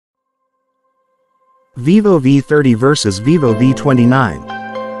Vivo V30 vs Vivo V29.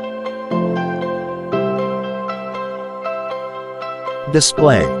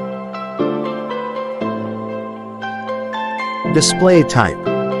 Display. Display type.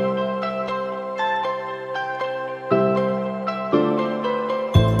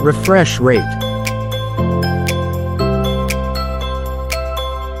 Refresh rate.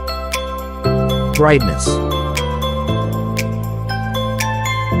 Brightness.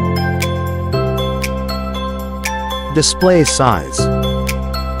 Display size.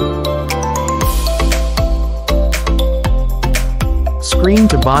 Screen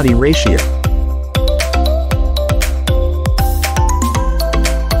to body ratio.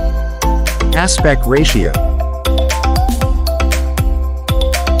 Aspect ratio.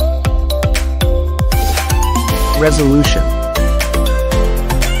 Resolution.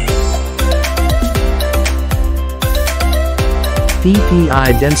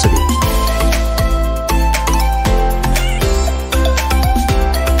 PPI density.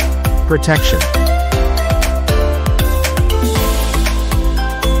 Protection.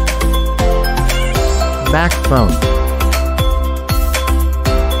 Back phone.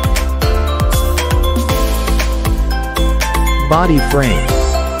 Body frame.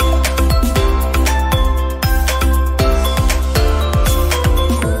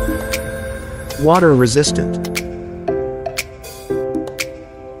 Water resistant.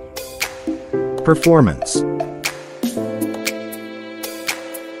 Performance.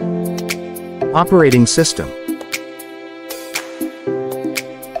 Operating system.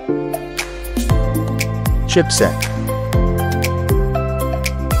 Chipset.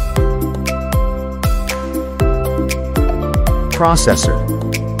 Processor.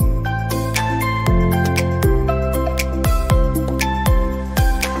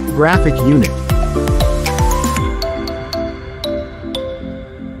 Graphic unit.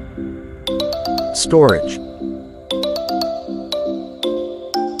 Storage.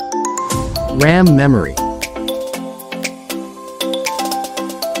 RAM memory.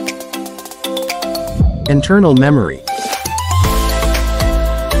 Internal memory.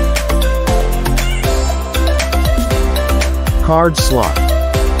 Card slot.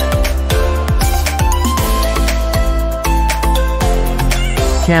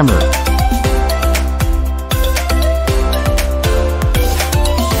 Camera.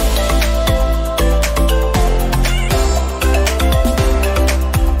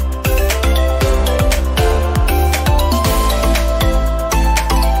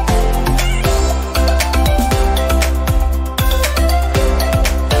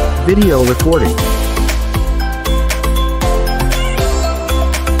 Video recording.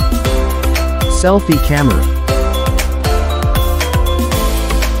 Selfie camera.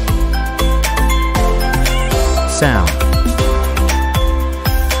 Sound.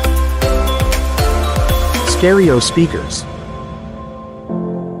 Stereo speakers.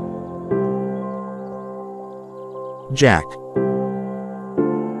 Jack.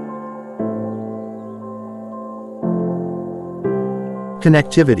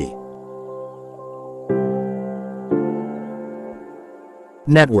 Connectivity.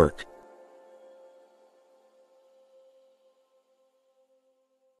 Network.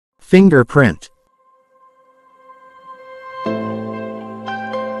 Fingerprint.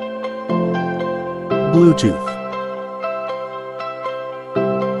 Bluetooth.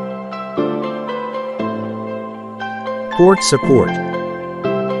 Port support.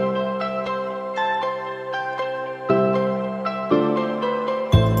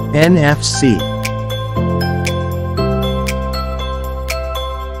 NFC.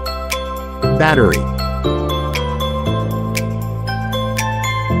 Battery.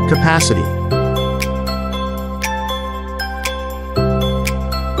 Capacity.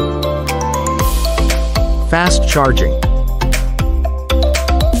 Fast charging.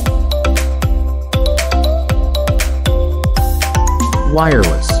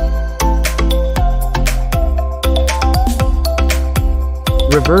 Wireless.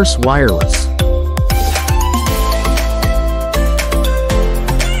 Reverse wireless.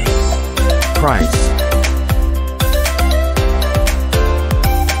 Price.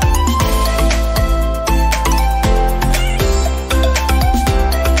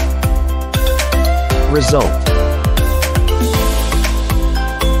 Result.